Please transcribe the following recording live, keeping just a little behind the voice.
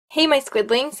Hey my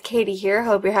Squidlings, Katie here.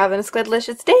 Hope you're having a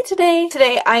squidlicious day today.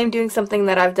 Today I am doing something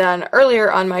that I've done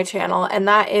earlier on my channel, and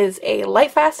that is a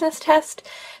lightfastness test.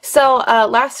 So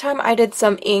last time I did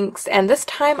some inks, and this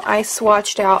time I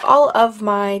swatched out all of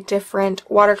my different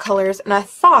watercolors, and I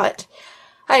thought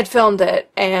I had filmed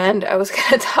it and I was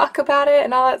going to talk about it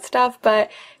and all that stuff, but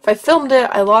if I filmed it,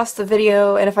 I lost the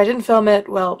video, and if I didn't film it,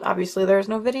 well, obviously there's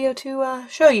no video to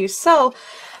show you. So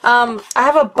I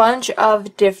have a bunch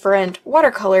of different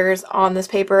watercolors on this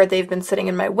paper. They've been sitting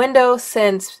in my window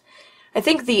since I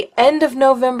think the end of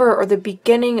November or the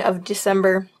beginning of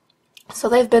December. So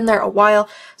they've been there a while.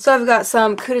 So I've got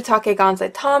some Kaatydid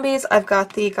Gansai Tombis, I've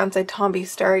got the Gansai Tombi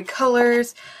Starry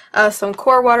Colors, some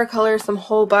Core watercolors, some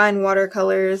Holbein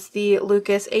watercolors, the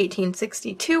Lucas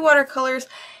 1862 watercolors,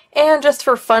 and just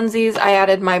for funsies, I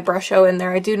added my Brusho in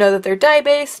there. I do know that they're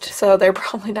dye-based, so they're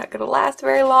probably not going to last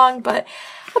very long, but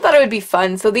I thought it would be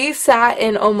fun. So these sat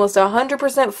in almost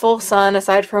 100% full sun,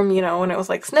 aside from, you know, when it was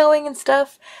like snowing and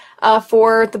stuff,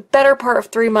 for the better part of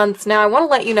 3 months. Now, I want to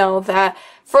let you know that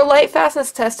for a light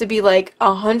fastness test to be like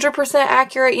 100%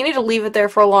 accurate, you need to leave it there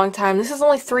for a long time. This is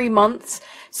only 3 months,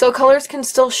 so colors can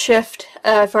still shift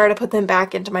if I were to put them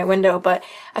back into my window, but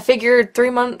I figured 3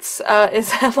 months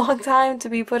is a long time to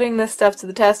be putting this stuff to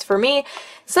the test for me,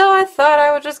 so I thought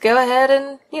I would just go ahead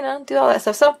and, you know, do all that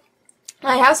stuff. So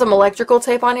I have some electrical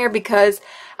tape on here because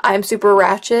I'm super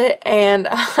ratchet and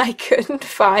I couldn't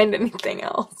find anything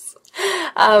else.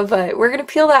 But we're going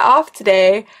to peel that off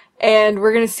today, and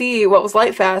we're going to see what was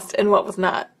light fast and what was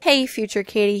not. Hey, future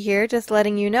Katie here, just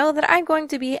letting you know that I'm going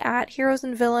to be at Heroes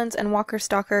and Villains and Walker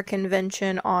Stalker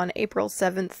convention on April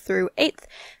 7th through 8th.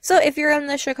 So if you're in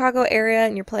the Chicago area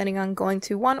and you're planning on going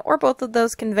to one or both of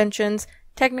those conventions,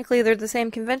 technically they're the same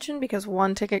convention because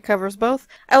one ticket covers both,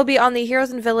 I will be on the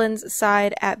Heroes and Villains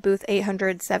side at booth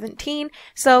 817,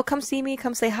 so come see me,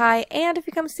 come say hi, and if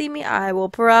you come see me, I will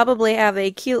probably have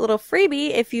a cute little freebie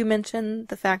if you mention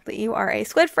the fact that you are a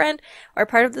Squid friend or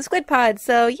part of the Squid Pod,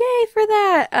 so yay for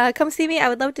that! Come see me, I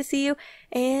would love to see you,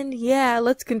 and yeah,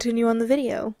 let's continue on the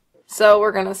video. So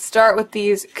we're gonna start with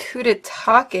these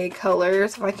Kaatydid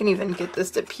colors, if I can even get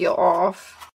this to peel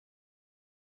off.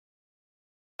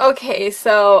 Okay,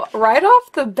 so right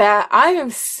off the bat, I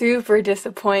am super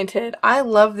disappointed. I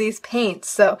love these paints,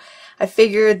 so I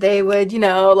figured they would, you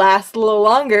know, last a little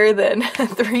longer than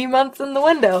 3 months in the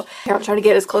window. Here, I'll try to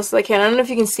get as close as I can. I don't know if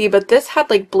you can see, but this had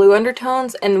like blue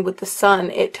undertones, and with the sun,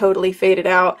 it totally faded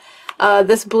out.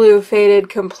 This blue faded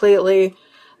completely.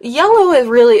 Yellow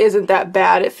really isn't that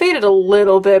bad. It faded a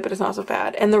little bit, but it's not so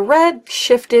bad. And the red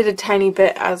shifted a tiny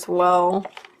bit as well.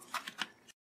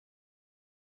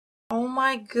 Oh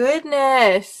my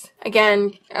goodness.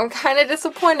 Again, I'm kind of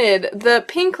disappointed. The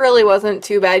pink really wasn't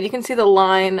too bad. You can see the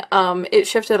line. It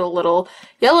shifted a little.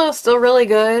 Yellow is still really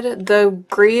good. The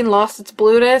green lost its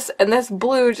blueness, and this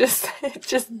blue just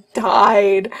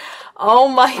died. Oh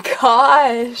my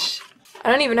gosh. I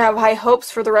don't even have high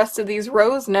hopes for the rest of these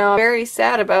rows now. I'm very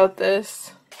sad about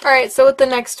this. Alright, so with the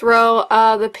next row,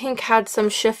 the pink had some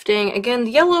shifting. Again,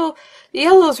 the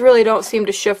yellows really don't seem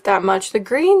to shift that much. The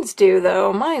greens do,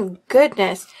 though. My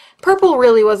goodness. Purple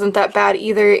really wasn't that bad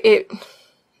either.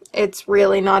 It's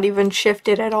really not even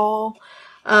shifted at all.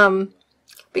 But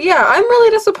yeah, I'm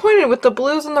really disappointed with the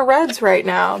blues and the reds right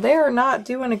now. They are not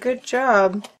doing a good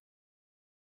job.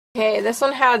 Okay, this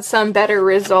one had some better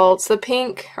results. The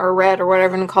pink, or red, or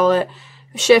whatever you call it,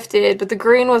 shifted, but the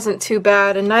green wasn't too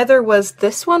bad, and neither was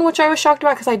this one, which I was shocked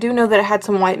about because I do know that it had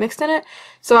some white mixed in it,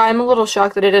 so I'm a little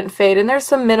shocked that it didn't fade. And there's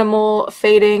some minimal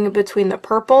fading between the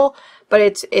purple, but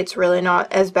it's really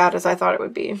not as bad as I thought it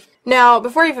would be. Now,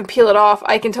 before I even peel it off,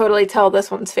 I can totally tell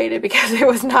this one's faded because it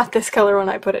was not this color when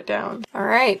I put it down.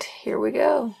 Alright, here we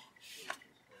go.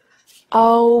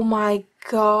 Oh my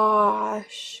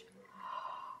gosh.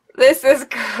 This is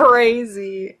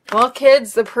crazy. Well,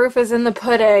 kids, the proof is in the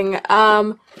pudding.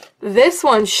 This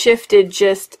one shifted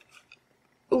just...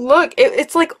 Look,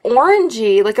 it's like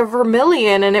orangey, like a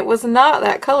vermilion, and it was not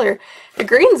that color. The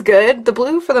green's good. The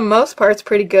blue, for the most part, is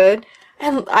pretty good.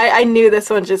 And I knew this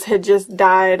one had just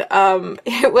died.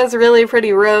 It was really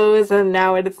pretty rose, and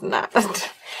now it's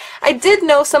not. I did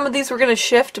know some of these were going to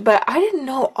shift, but I didn't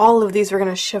know all of these were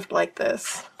going to shift like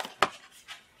this.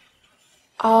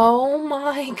 Oh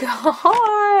my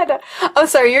god. I'm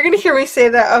sorry, you're gonna hear me say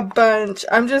that a bunch.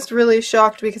 I'm just really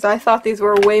shocked because I thought these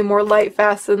were way more light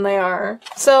fast than they are.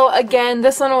 So again,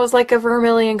 this one was like a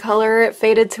vermilion color. It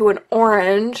faded to an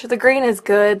orange. The green is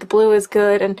good, the blue is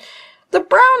good, and the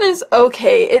brown is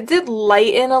okay. It did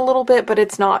lighten a little bit, but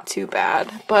it's not too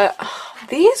bad. But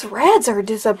these reds are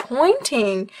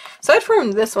disappointing. Aside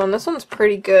from this one's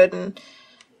pretty good, and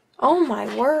Oh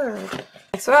my word.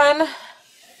 Next one.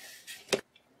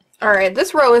 Alright,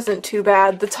 this row isn't too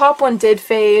bad. The top one did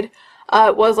fade.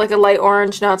 It was like a light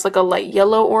orange, now it's like a light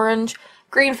yellow orange.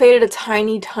 Green faded a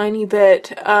tiny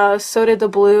bit. So did the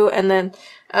blue, and then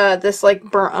this like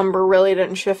burnt umber really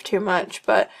didn't shift too much.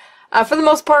 But for the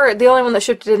most part, the only one that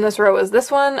shifted in this row was this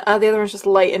one. The other one's just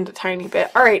lightened a tiny bit.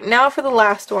 Alright, now for the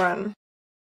last one.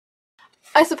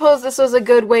 I suppose this was a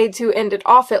good way to end it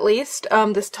off at least.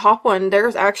 This top one,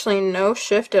 there's actually no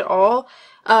shift at all.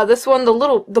 This one,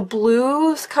 the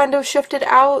blues kind of shifted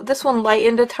out. This one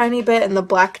lightened a tiny bit, and the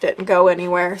black didn't go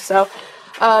anywhere. So,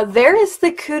 there is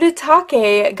the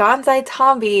Kaatydid Gansai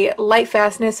Tombi light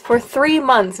fastness for 3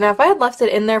 months. Now, if I had left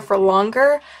it in there for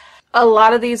longer, a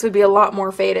lot of these would be a lot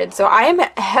more faded. So I am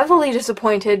heavily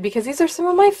disappointed because these are some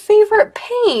of my favorite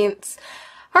paints.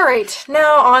 Alright,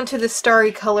 now on to the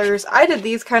starry colors. I did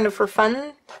these kind of for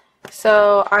fun,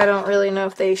 so I don't really know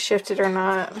if they shifted or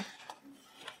not.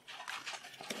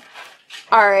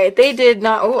 Alright, they did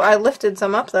not. Oh, I lifted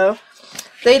some up though.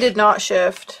 They did not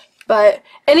shift. But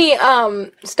any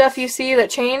stuff you see that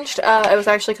changed, it was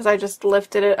actually because I just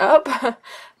lifted it up.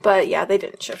 But yeah, they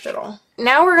didn't shift at all.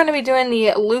 Now we're going to be doing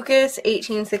the Lucas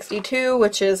 1862,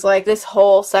 which is like this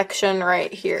whole section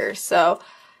right here. So,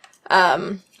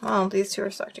 well, these two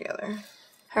are stuck together.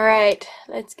 Alright,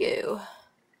 let's go.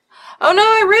 Oh no,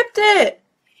 I ripped it!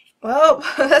 Well,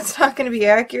 that's not going to be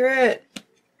accurate.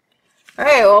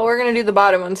 Alright, well, we're going to do the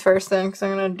bottom ones first then, because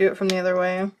I'm going to do it from the other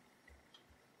way.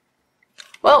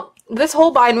 Well, this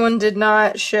Holbein one did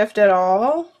not shift at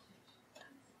all.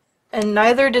 And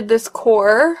neither did this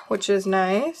core, which is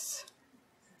nice.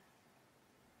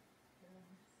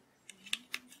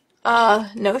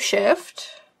 No shift.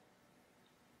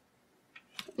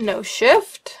 No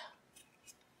shift.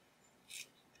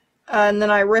 And then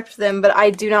I ripped them, but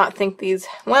I do not think these,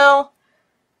 well,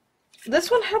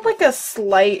 this one had like a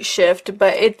slight shift,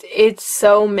 but it's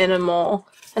so minimal.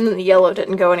 And then the yellow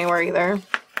didn't go anywhere either.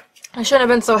 I shouldn't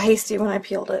have been so hasty when I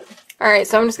peeled it. Alright,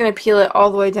 so I'm just going to peel it all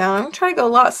the way down. I'm going to try to go a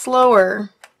lot slower.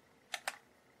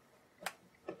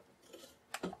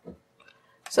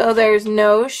 So there's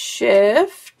no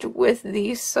shift with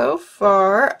these so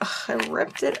far. Ugh, I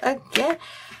ripped it again.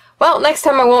 Well, next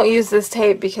time I won't use this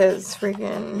tape because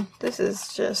freaking this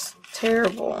is just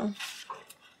terrible.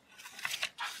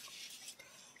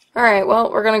 Alright,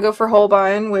 well, we're going to go for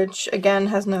Holbein, which again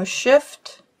has no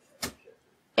shift.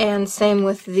 And same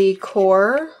with the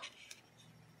core.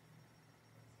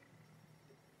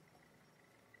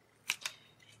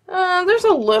 There's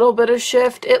a little bit of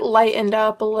shift. It lightened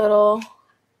up a little.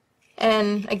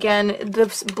 And again,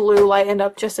 this blue lightened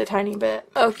up just a tiny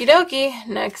bit. Okie dokie,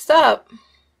 next up.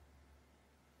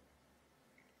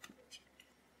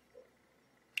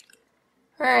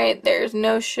 Alright, there's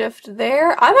no shift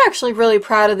there. I'm actually really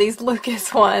proud of these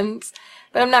Lucas ones.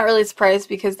 But I'm not really surprised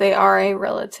because they are a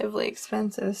relatively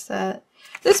expensive set.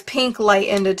 This pink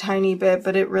lightened a tiny bit,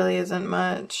 but it really isn't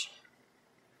much.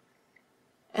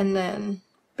 And then,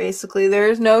 basically,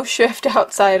 there's no shift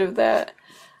outside of that.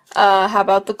 How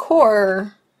about the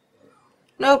core?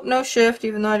 Nope, no shift,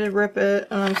 even though I did rip it,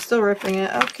 and I'm still ripping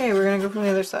it. Okay, we're gonna go from the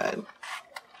other side.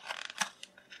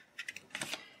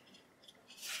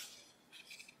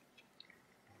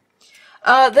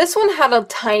 This one had a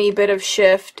tiny bit of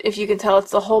shift. If you can tell,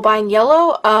 it's the Holbein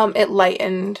yellow. It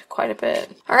lightened quite a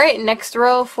bit. Alright, next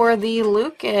row for the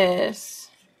Lucas.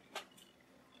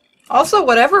 Also,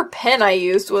 whatever pen I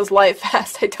used was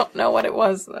LIGHTFAST. I don't know what it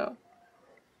was, though.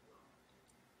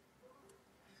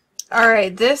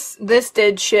 Alright, this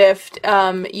did shift.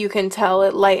 You can tell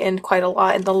it lightened quite a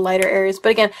lot in the lighter areas. But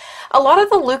again, a lot of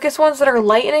the Lucas ones that are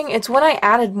lightening, it's when I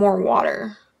added more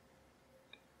water.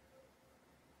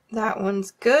 That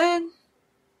one's good.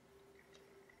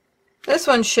 This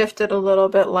one shifted a little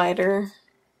bit lighter.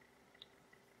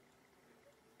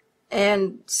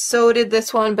 And so did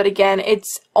this one, but again,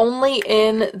 it's only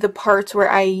in the parts where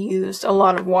I used a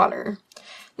lot of water.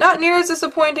 Not near as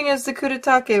disappointing as the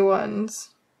Kaatydid ones.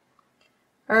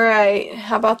 Alright,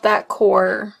 how about that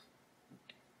core?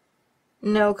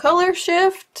 No color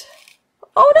shift.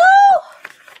 Oh no!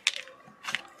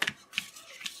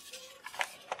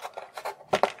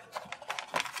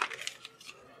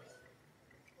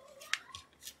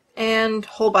 And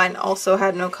Holbein also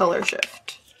had no color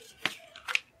shift.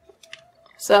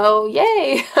 So,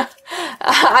 yay!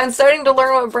 I'm starting to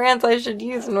learn what brands I should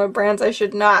use and what brands I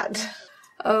should not.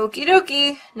 Okie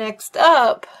dokie, next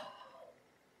up.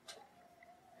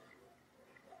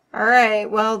 Alright,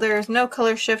 well there's no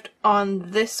color shift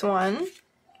on this one.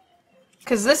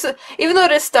 Because this, even though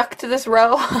it is stuck to this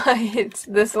row, it's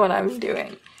this one I'm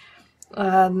doing.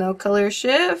 No color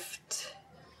shift.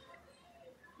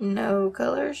 No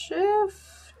color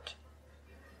shift.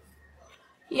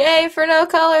 Yay for no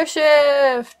color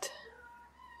shift!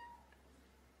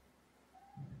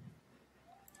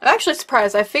 I'm actually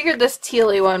surprised. I figured this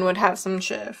tealy one would have some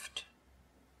shift.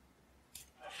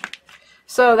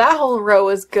 So that whole row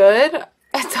was good.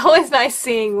 It's always nice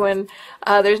seeing when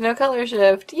there's no color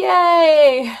shift.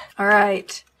 Yay!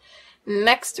 Alright,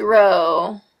 next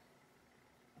row.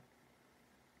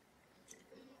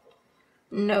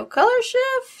 No color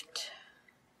shift.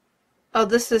 Oh,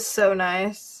 this is so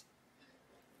nice.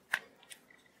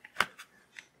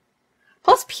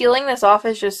 Plus, peeling this off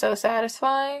is just so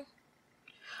satisfying.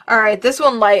 Alright, this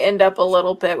one lightened up a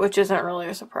little bit, which isn't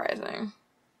really surprising.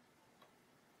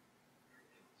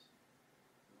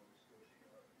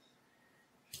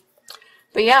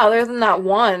 But yeah, other than that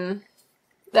one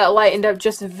that lightened up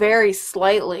just very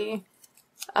slightly,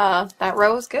 that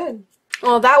row was good.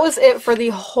 Well, that was it for the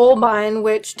Holbein,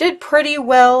 which did pretty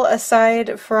well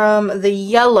aside from the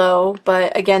yellow,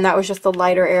 but again, that was just the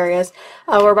lighter areas.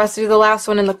 We're about to do the last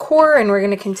one in the core, and we're going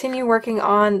to continue working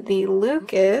on the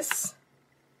Lucas.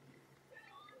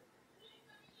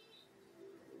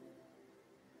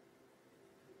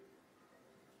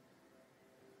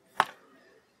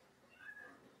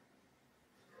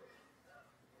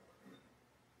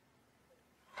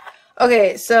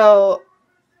 Okay, so,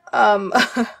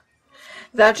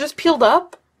 that just peeled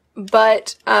up,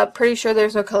 but pretty sure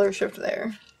there's no color shift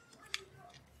there.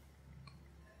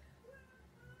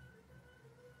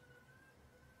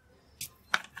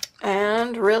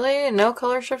 And really, no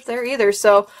color shift there either.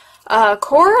 So,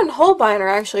 Core and Holbein are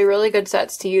actually really good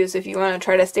sets to use if you want to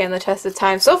try to stand the test of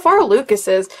time. So far,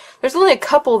 Lucas's, there's only a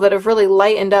couple that have really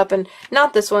lightened up, and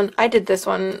not this one. I did this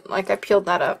one, like I peeled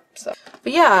that up. So.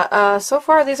 But yeah, so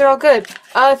far these are all good.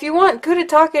 If you want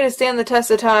Kaatydid to stand the test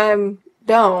of time,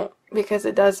 don't, because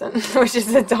it doesn't, which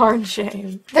is a darn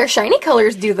shame. Their shiny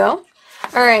colors do, though.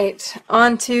 Alright,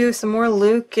 on to some more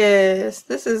Lucas.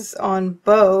 This is on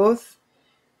both,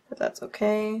 but that's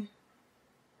okay.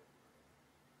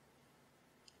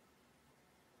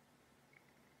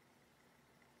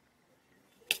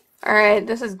 Alright,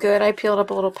 this is good. I peeled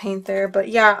up a little paint there, but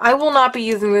yeah, I will not be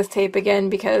using this tape again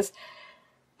because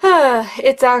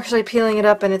it's actually peeling it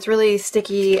up and it's really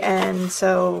sticky, and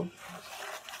so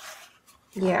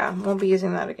yeah, won't be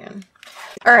using that again.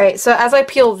 Alright, so as I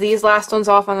peel these last ones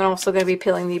off, I'm also going to be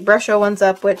peeling the Brusho ones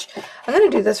up, which I'm going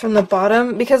to do this from the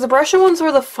bottom because the Brusho ones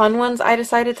were the fun ones I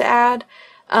decided to add.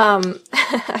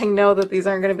 I know that these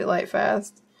aren't going to be light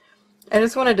fast. I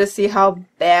just wanted to see how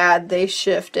bad they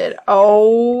shifted.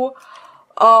 Oh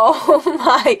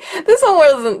my. This one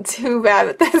wasn't too bad,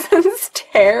 but this one's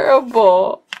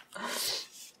terrible.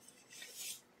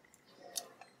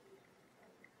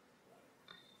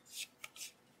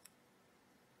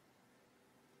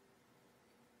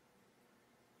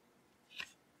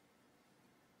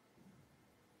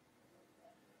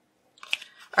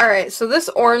 Alright, so this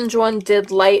orange one did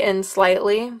lighten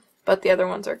slightly, but the other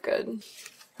ones are good.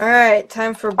 Alright,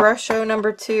 time for brush show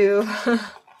number 2.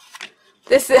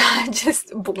 This is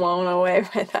just blown away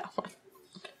by that one.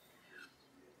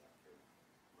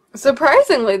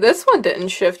 Surprisingly, this one didn't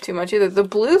shift too much either. The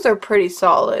blues are pretty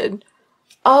solid.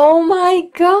 Oh my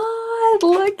god,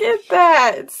 look at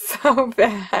that. It's so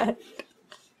bad.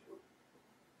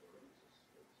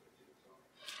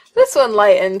 This one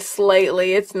lightened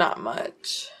slightly, it's not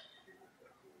much.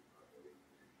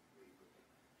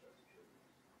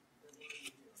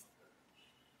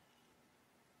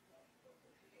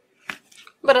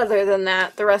 But other than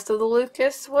that, the rest of the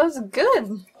Lucas was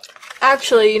good.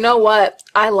 Actually, you know what?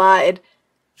 I lied.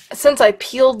 Since I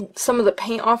peeled some of the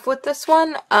paint off with this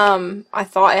one, I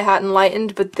thought it hadn't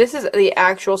lightened, but this is the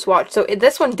actual swatch. So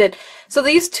this one did. So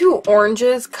these two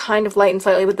oranges kind of lightened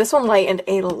slightly, but this one lightened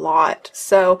a lot.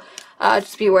 So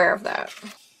just be aware of that.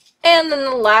 And then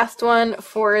the last one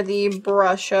for the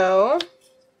Brusho.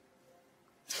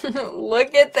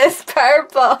 Look at this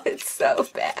purple. It's so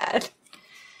bad.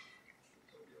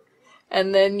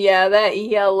 And then, yeah, that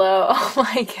yellow. Oh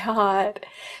my god.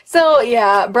 So,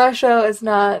 yeah, Brusho is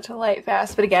not light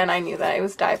fast, but again, I knew that it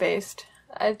was dye-based.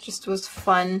 It just was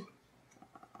fun.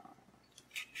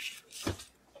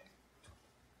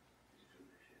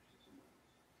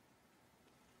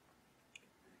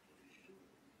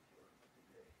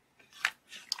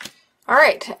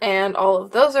 Alright, and all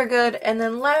of those are good. And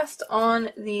then last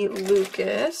on the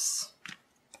Lucas.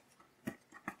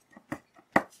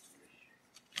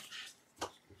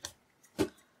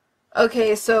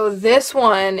 Okay, so this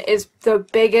one is the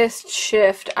biggest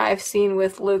shift I've seen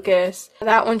with Lucas.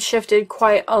 That one shifted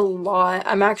quite a lot.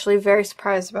 I'm actually very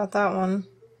surprised about that one.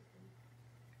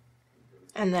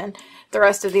 And then the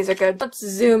rest of these are good. Let's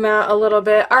zoom out a little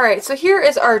bit. Alright, so here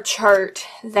is our chart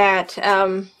that,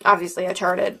 obviously I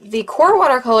charted. The core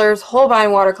watercolors,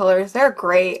 Holbein watercolors, they're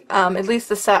great. At least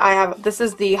the set I have, this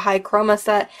is the high chroma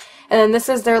set, and then this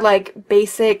is their, like,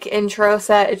 basic intro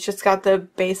set. It's just got the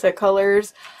basic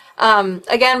colors.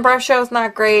 Again, brush show is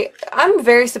not great. I'm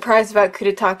very surprised about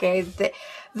Kaatydid.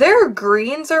 Their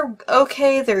greens are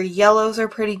okay, their yellows are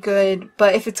pretty good,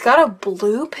 but if it's got a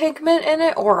blue pigment in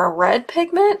it or a red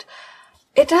pigment,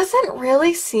 it doesn't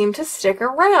really seem to stick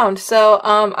around. So,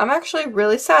 I'm actually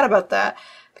really sad about that,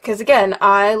 because again,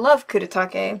 I love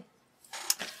Kaatydid.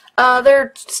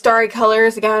 Their starry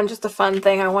colors, again, just a fun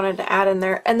thing I wanted to add in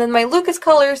there. And then my Lucas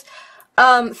colors,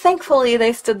 thankfully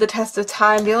they stood the test of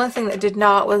time. The only thing that did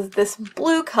not was this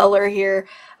blue color here.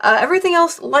 Everything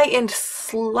else lightened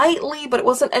slightly, but it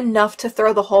wasn't enough to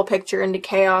throw the whole picture into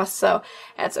chaos, so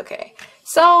that's okay.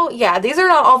 So yeah, these are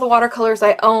not all the watercolors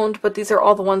I owned, but these are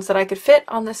all the ones that I could fit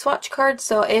on the swatch card.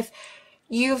 So if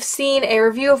you've seen a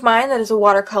review of mine that is a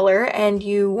watercolor and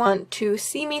you want to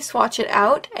see me swatch it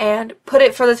out and put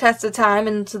it for the test of time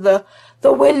into the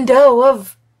window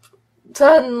of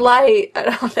sunlight, I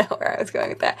don't know where I was going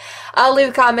with that, leave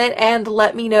a comment and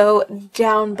let me know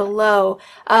down below.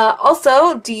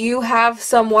 Also, do you have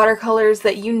some watercolors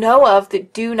that you know of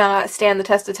that do not stand the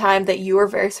test of time that you are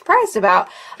very surprised about?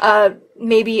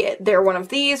 Maybe they're one of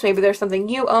these, maybe there's something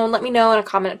you own. Let me know in a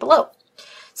comment below.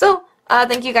 So,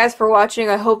 thank you guys for watching.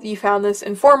 I hope you found this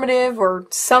informative or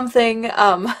something.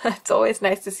 It's always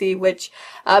nice to see which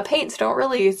paints don't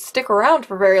really stick around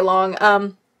for very long.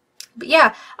 But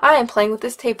yeah, I am playing with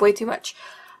this tape way too much.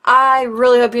 I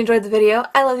really hope you enjoyed the video.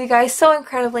 I love you guys so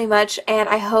incredibly much, and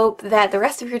I hope that the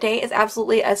rest of your day is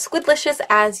absolutely as squidlicious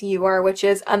as you are, which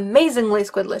is amazingly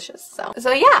squidlicious.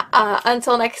 So yeah,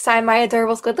 until next time, my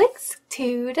adorable squidlings,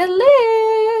 toodaloo!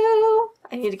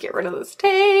 I need to get rid of this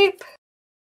tape.